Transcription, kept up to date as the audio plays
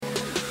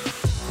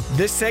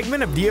This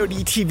segment of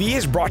DoD TV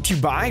is brought to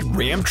you by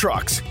Ram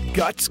Trucks.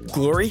 Guts,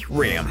 glory,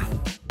 Ram.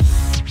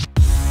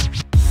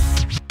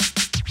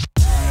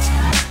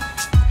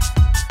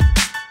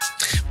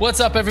 What's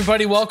up,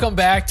 everybody? Welcome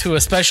back to a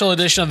special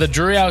edition of the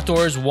Drury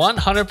Outdoors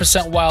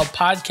 100% Wild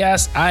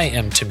podcast. I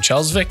am Tim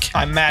Chelsvik.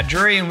 I'm Matt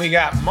Drury, and we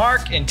got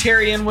Mark and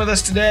Terry in with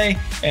us today,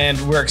 and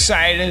we're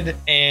excited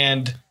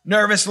and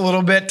nervous a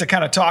little bit to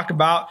kind of talk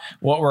about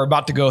what we're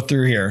about to go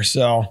through here.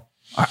 So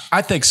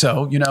I think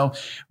so. You know,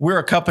 we're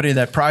a company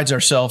that prides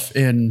ourselves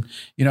in,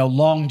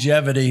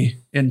 longevity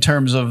in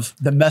terms of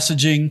the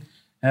messaging,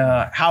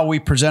 how we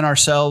present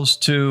ourselves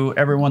to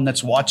everyone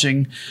that's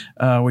watching.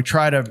 We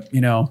try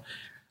to,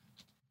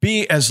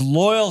 be as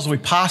loyal as we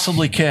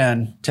possibly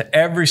can to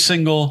every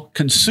single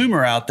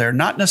consumer out there,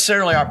 not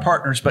necessarily our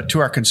partners, but to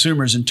our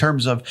consumers in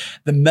terms of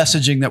the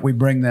messaging that we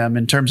bring them,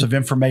 in terms of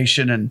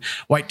information and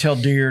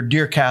white-tailed deer,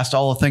 deer cast,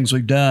 all the things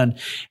we've done.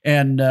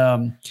 And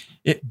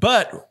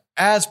but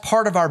as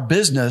part of our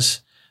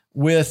business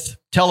with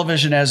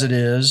television as it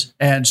is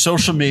and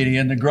social media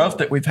and the growth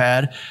that we've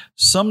had,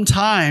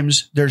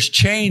 sometimes there's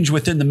change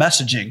within the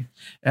messaging.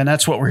 And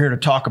that's what we're here to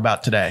talk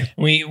about today.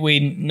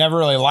 We never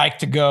really like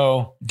to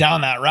go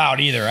down that route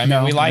either. I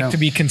mean, we like to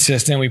be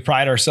consistent. We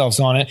pride ourselves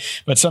on it.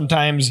 But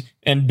sometimes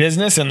in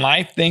business and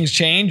life, things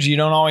change. You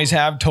don't always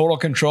have total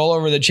control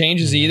over the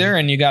changes either.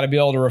 And you got to be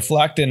able to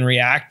reflect and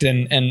react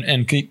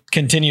and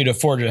continue to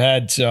forge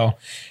ahead. So,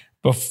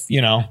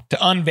 to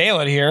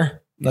unveil it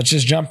here, let's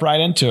just jump right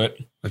into it.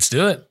 Let's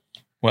do it.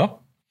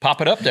 Well,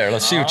 pop it up there.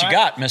 Let's see what you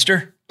got,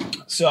 mister.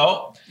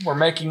 So we're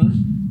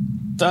making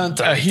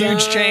a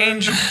huge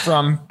change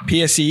from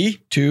PSE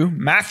to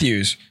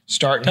Mathews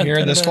starting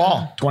here this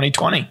fall,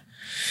 2020.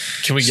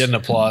 Can we get an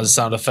applause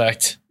sound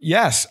effect?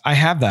 Yes, I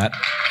have that.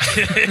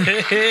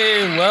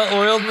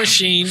 Well-oiled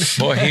machine.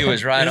 Boy, he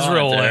was right on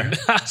rolling.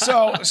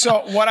 So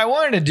what I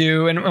wanted to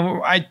do, and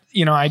I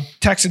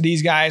texted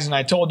these guys and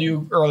I told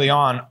you early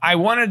on, I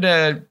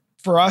wanted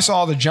for us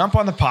all to jump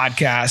on the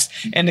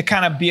podcast and to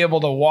kind of be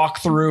able to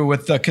walk through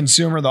with the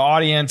consumer, the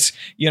audience,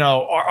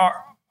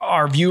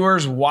 our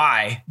viewers,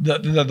 why,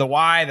 the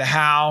why, the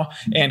how,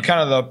 and kind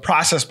of the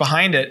process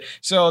behind it.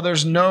 So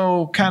there's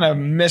no kind of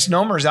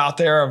misnomers out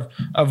there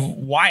of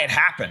why it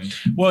happened.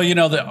 Well,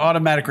 the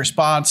automatic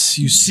response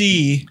you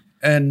see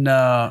in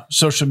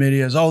social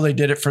media is, they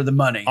did it for the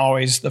money.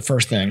 Always the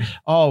first thing.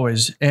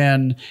 Always.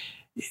 And,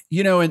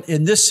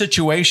 in this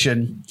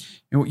situation,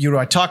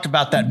 I talked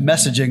about that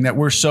messaging that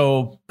we're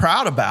so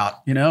proud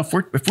about.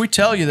 If we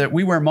tell you that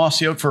we wear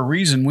mossy oak for a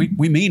reason,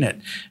 we mean it.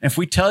 If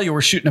we tell you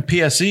we're shooting a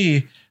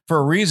PSE for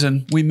a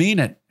reason, we mean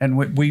it. And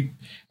we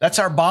that's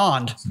our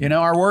bond.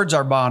 Our words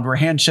are bond. We're a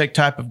handshake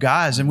type of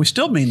guys, and we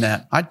still mean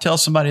that. I'd tell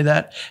somebody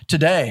that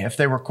today. If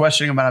they were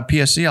questioning about a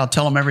PSE, I'll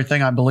tell them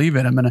everything I believe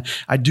in them. And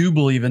I do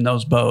believe in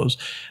those bows.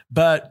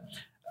 But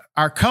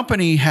our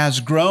company has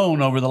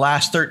grown over the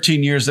last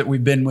 13 years that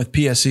we've been with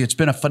PSE. It's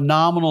been a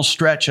phenomenal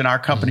stretch in our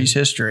company's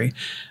history.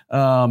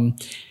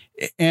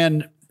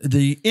 And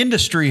the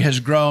industry has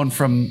grown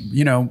from,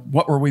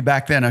 what were we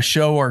back then? A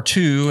show or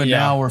two. And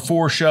now we're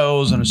 4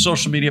 shows and a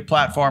social media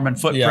platform and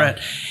footprint.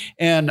 Yeah.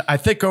 And I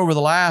think over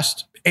the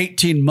last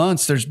 18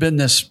 months, there's been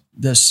this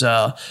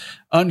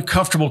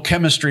uncomfortable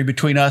chemistry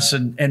between us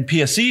and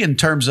PSE in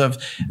terms of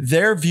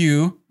their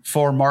view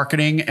for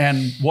marketing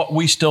and what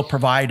we still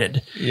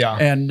provided. Yeah.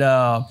 And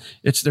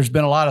there's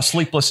been a lot of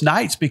sleepless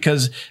nights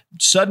because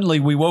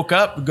suddenly we woke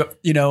up,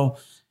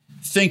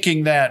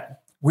 thinking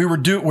that we were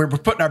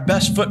putting our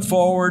best foot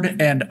forward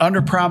and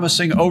under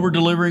promising, over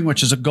delivering,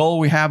 which is a goal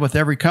we have with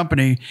every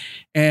company.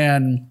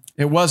 And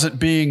it wasn't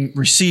being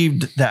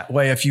received that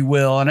way, if you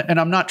will. And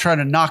I'm not trying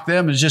to knock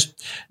them. It's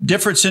just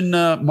difference in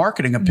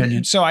marketing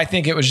opinion. So I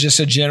think it was just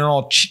a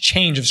general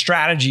change of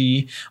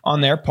strategy on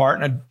their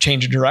part and a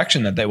change of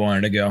direction that they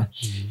wanted to go.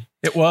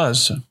 It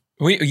was.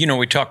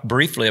 We talked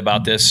briefly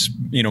about this,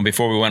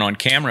 before we went on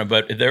camera,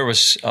 but there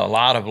was a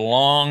lot of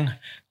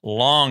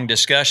long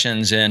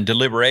discussions and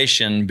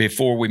deliberation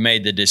before we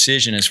made the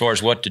decision as far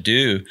as what to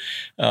do.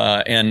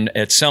 And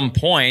at some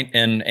point,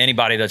 and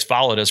anybody that's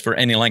followed us for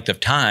any length of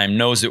time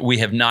knows that we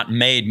have not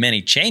made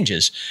many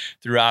changes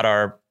throughout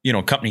our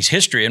company's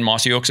history, and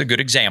Mossy Oak's a good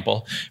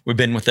example. We've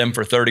been with them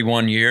for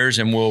 31 years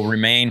and will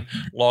remain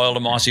loyal to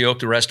Mossy Oak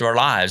the rest of our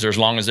lives, or as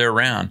long as they're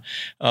around.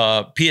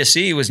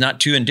 PSE was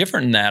not too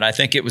indifferent in that. I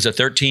think it was a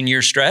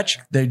 13-year stretch.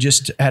 They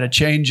just had a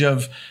change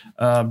of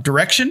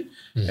direction.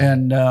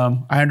 And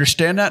I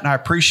understand that and I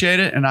appreciate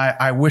it. And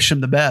I wish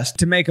them the best.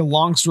 To make a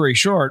long story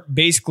short,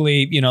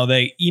 basically,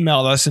 they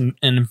emailed us and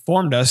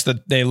informed us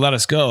that they let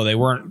us go. They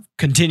weren't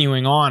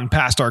continuing on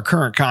past our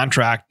current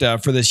contract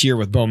for this year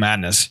with Bow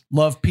Madness.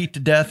 Love Pete to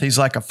death. He's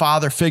like a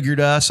father figure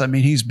to us. I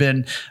mean, he's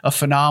been a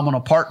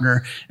phenomenal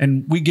partner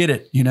and we get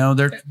it.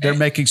 They're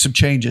making some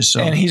changes.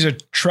 So. And he's a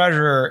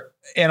treasure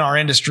in our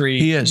industry,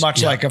 he is,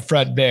 much like a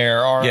Fred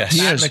Bear or Matt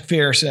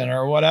McPherson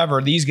or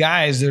whatever. These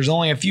guys, there's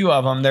only a few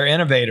of them. They're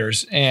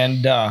innovators,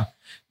 and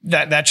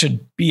that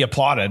should be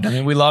applauded. I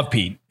mean, we love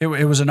Pete. It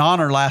was an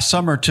honor last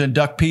summer to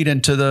induct Pete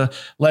into the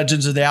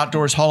Legends of the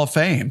Outdoors Hall of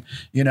Fame.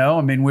 You know,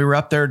 I mean, we were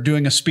up there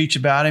doing a speech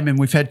about him, and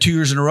we've had 2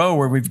 years in a row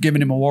where we've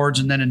given him awards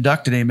and then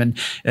inducted him, and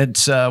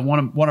it's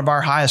one of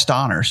our highest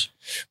honors.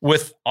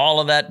 With all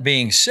of that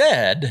being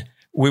said,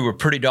 we were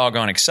pretty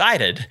doggone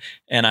excited,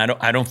 and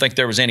I don't think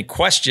there was any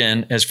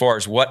question as far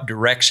as what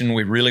direction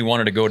we really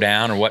wanted to go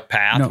down or what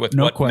path with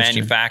what question.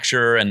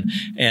 Manufacturer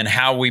and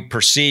how we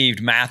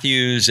perceived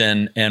Mathews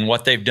and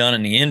what they've done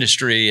in the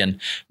industry and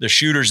the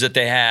shooters that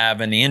they have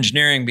and the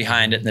engineering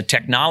behind it and the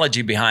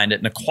technology behind it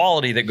and the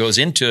quality that goes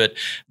into it.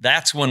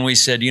 That's when we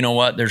said, you know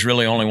what, there's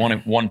really only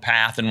one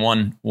path and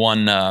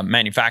one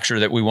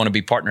manufacturer that we want to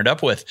be partnered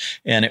up with,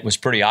 and it was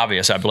pretty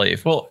obvious, I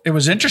believe. Well, it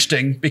was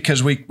interesting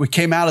because we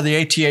came out of the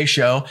ATA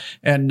show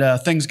and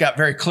things got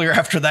very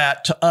clear after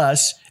that to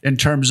us in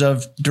terms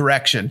of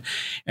direction.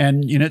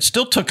 And, you know, it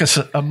still took us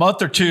a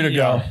month or two to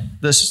go,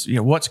 this, you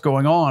know, what's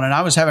going on? And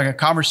I was having a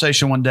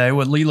conversation one day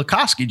with Lee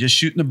Lukoski, just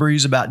shooting the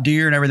breeze about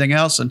deer and everything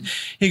else. And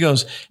he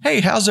goes, hey,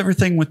 how's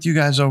everything with you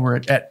guys over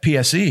at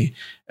PSE?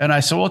 And I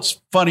said, well, it's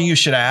funny you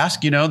should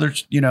ask, you know,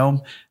 there's, you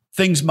know,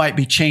 things might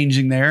be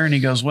changing there. And he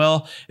goes,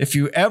 well, if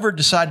you ever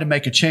decide to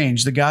make a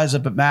change, the guys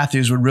up at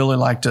Mathews would really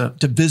like to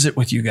visit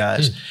with you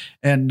guys.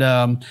 And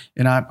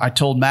I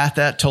told Matt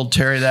that, told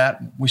Terry that.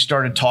 We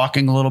started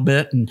talking a little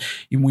bit, and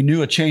we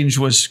knew a change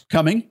was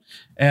coming.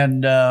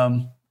 And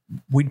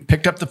we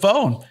picked up the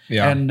phone.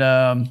 Yeah.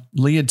 And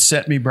Lee had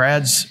sent me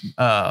Brad's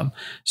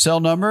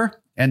cell number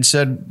and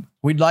said,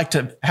 we'd like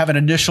to have an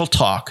initial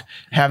talk,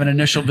 have an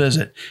initial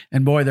visit.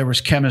 And boy, there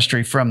was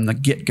chemistry from the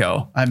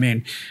get-go. I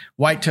mean,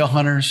 whitetail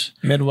hunters,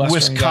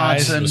 Midwestern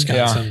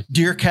Wisconsin,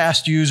 deer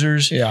cast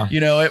users. Yeah.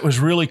 You know, it was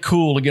really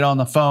cool to get on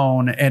the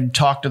phone and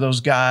talk to those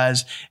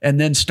guys and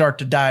then start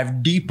to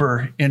dive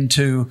deeper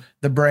into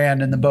the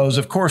brand and the bows.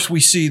 Of course,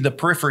 we see the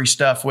periphery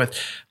stuff with,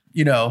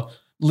 you know,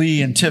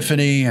 Lee and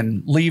Tiffany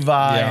and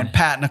Levi and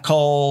Pat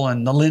Nicole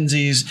and the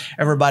Lindsays,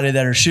 everybody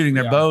that are shooting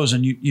their bows.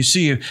 And you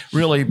see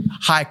really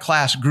high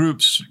class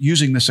groups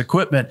using this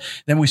equipment.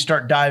 Then we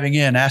start diving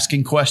in,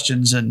 asking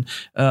questions. And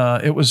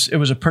it was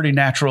a pretty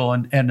natural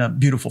and a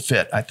beautiful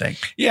fit, I think.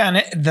 Yeah.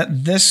 And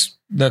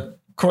the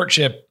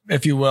courtship,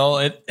 if you will,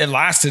 it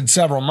lasted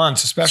several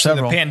months, especially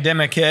the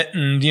pandemic hit.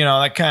 And, you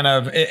know, that kind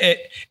of,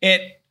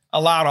 it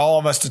allowed all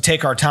of us to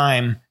take our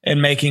time in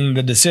making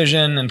the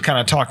decision and kind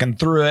of talking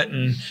through it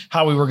and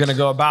how we were going to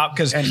go about,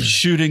 and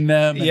shooting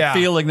them and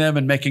feeling them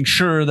and making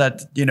sure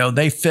that, you know,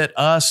 they fit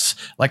us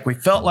like we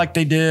felt like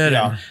they did.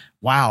 Yeah. And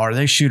wow, are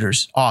they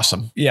shooters?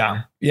 Awesome.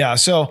 Yeah. Yeah.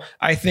 So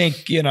I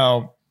think, you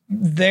know,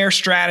 their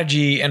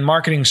strategy and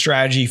marketing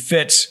strategy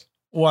fits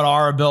what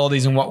our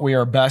abilities and what we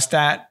are best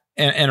at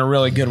in a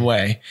really good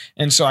way.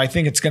 And so I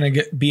think it's going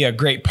to be a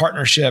great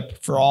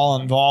partnership for all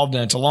involved.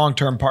 And it's a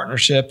long-term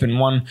partnership and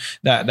one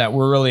that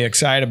we're really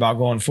excited about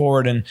going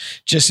forward. And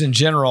just in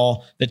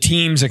general, the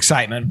team's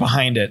excitement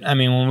behind it. I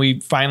mean, when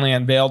we finally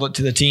unveiled it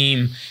to the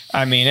team,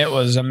 I mean, it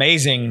was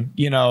amazing,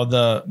 you know,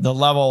 the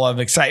level of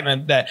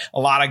excitement that a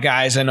lot of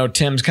guys, I know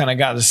Tim's kind of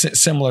got a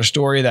similar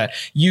story, that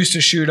used to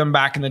shoot them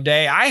back in the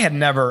day. I had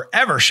never,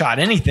 ever shot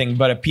anything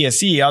but a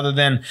PSE other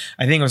than,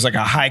 I think it was like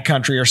a High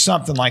Country or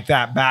something like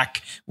that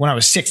back when I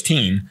was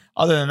 16.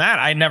 Other than that,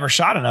 I never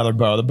shot another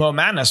bow. The Bow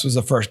Madness was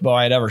the first bow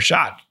I'd ever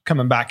shot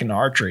coming back into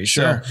archery.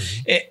 So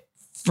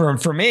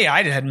for me,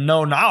 I had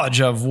no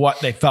knowledge of what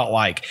they felt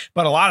like,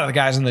 but a lot of the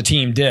guys on the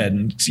team did,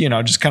 and, you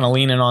know, just kind of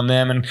leaning on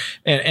them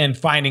and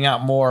finding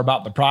out more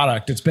about the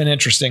product. It's been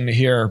interesting to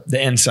hear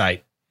the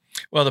insight.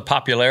 Well, the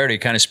popularity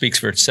kind of speaks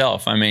for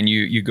itself. I mean,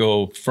 you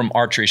go from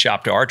archery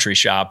shop to archery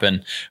shop,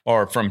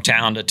 or from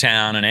town to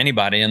town, and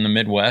anybody in the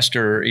Midwest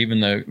or even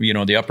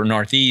the upper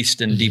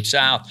Northeast and deep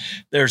South,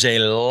 there's a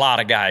lot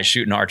of guys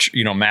shooting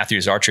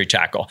Mathews archery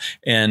tackle,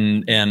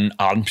 and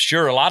I'm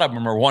sure a lot of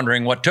them are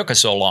wondering what took us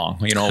so long.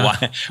 You know,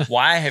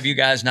 why have you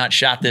guys not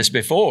shot this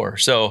before?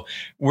 So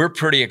we're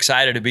pretty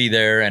excited to be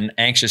there and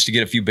anxious to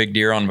get a few big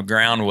deer on the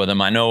ground with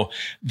them. I know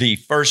the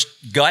first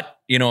gut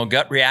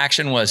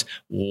reaction was,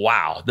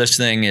 wow, this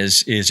thing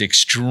is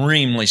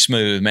extremely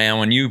smooth, man.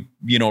 When you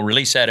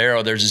release that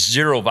arrow, there's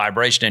zero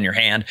vibration in your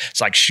hand.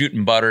 It's like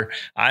shooting butter.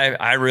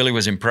 I really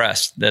was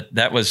impressed.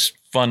 That was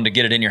fun to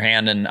get it in your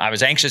hand. And I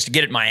was anxious to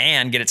get it in my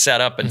hand, get it set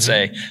up and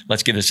say,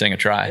 let's give this thing a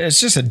try. It's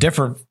just a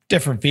different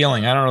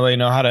feeling. I don't really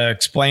know how to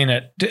explain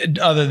it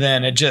other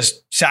than it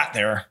just sat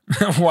there.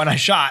 When I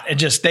shot, it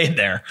just stayed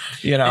there,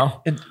 you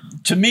know?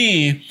 To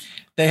me,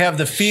 they have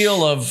the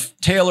feel of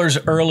Taylor's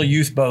early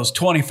youth bows,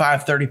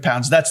 25, 30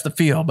 pounds. That's the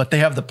feel, but they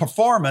have the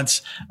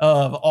performance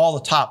of all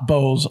the top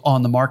bows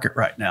on the market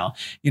right now.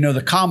 You know,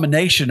 the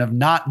combination of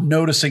not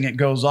noticing it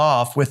goes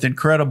off with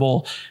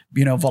incredible,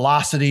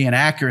 velocity and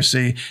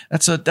accuracy.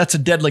 That's a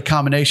deadly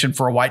combination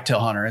for a whitetail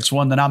hunter. It's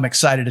one that I'm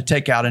excited to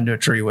take out into a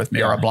tree with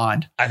me or a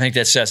blind. I think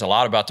that says a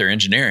lot about their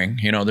engineering.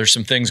 You know, there's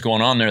some things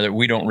going on there that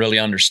we don't really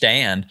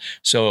understand.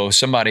 So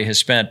somebody has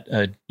spent,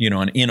 an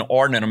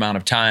inordinate amount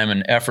of time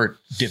and effort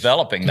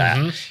developing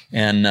that.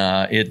 And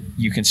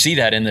you can see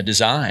that in the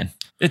design.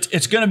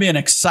 It's going to be an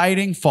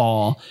exciting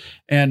fall.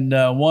 and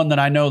one that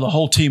I know the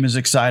whole team is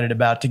excited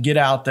about, to get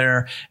out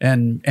there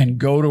and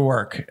go to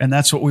work. And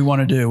that's what we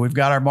want to do. We've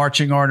got our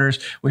marching orders.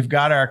 We've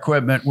got our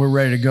equipment. We're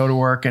ready to go to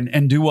work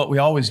and do what we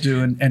always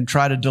do and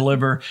try to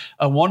deliver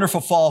a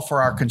wonderful fall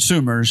for our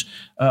consumers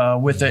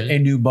with a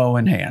new bow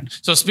in hand.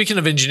 So speaking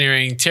of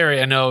engineering,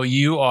 Terry, I know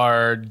you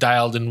are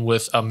dialed in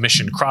with a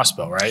Mission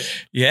crossbow, right?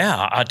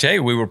 Yeah, I'll tell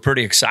you, we were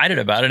pretty excited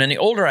about it. And the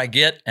older I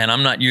get, and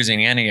I'm not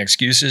using any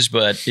excuses,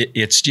 but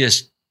it's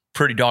just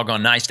pretty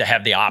doggone nice to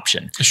have the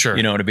option. Sure.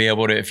 You know, to be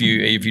able to, if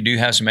you do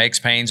have some aches,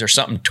 pains, or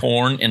something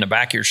torn in the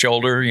back of your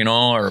shoulder, you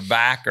know, or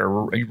back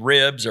or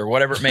ribs or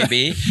whatever it may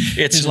be,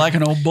 it's like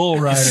an old bull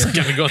rider.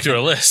 Going to go through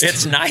a list.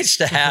 It's nice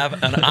to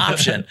have an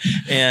option.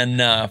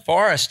 And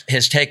Forrest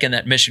has taken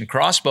that Mission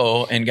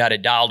crossbow and got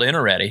it dialed in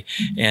already.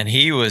 And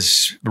he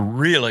was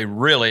really,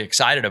 really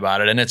excited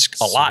about it. And it's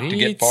a lot to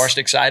get Forrest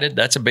excited.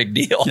 That's a big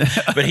deal.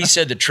 But he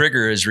said the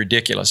trigger is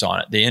ridiculous on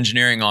it. The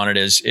engineering on it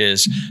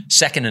is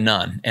second to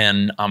none.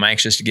 And I'm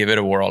anxious to give it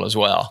a whirl as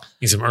well.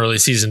 Some early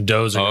season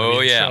does.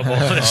 Yeah.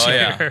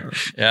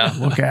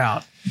 Look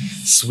out.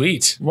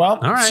 Sweet. Well,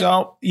 all right.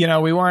 So, you know,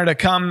 we wanted to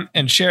come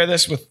and share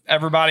this with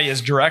everybody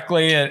as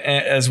directly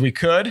as we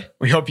could.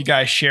 We hope you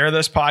guys share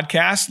this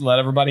podcast. Let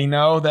everybody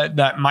know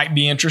that might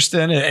be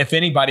interested. If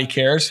anybody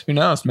cares, who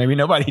knows? Maybe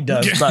nobody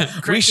does,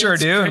 but we sure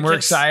do. And we're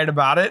excited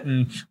about it.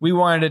 And we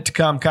wanted it to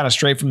come kind of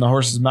straight from the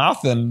horse's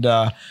mouth. And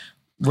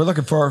we're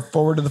looking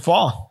forward to the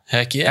fall.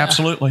 Heck yeah.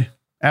 Absolutely.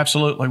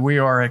 Absolutely. We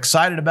are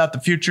excited about the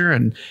future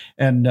and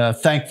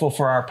thankful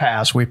for our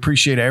past. We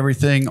appreciate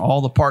everything, all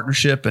the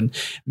partnership and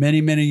many,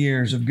 many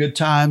years of good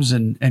times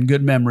and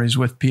good memories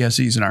with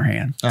PSEs in our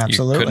hand.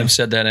 Absolutely. You couldn't have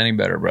said that any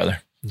better,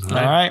 brother. All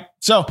right.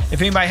 So if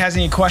anybody has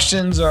any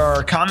questions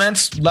or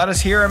comments, let us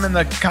hear them in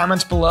the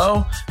comments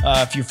below.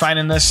 If you're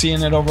finding this,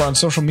 seeing it over on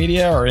social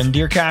media or in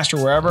Deercast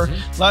or wherever,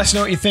 let us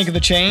know what you think of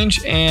the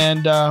change.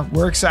 And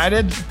we're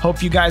excited.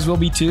 Hope you guys will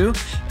be too.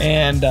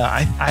 And I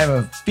have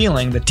a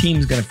feeling the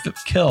team's going to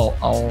kill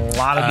a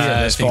lot of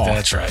deer this fall. I think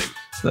that's right.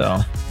 So,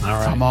 all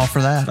right. I'm all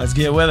for that. Let's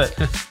get with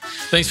it.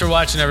 Thanks for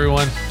watching,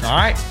 everyone. All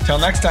right. Till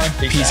next time.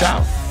 Peace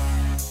out.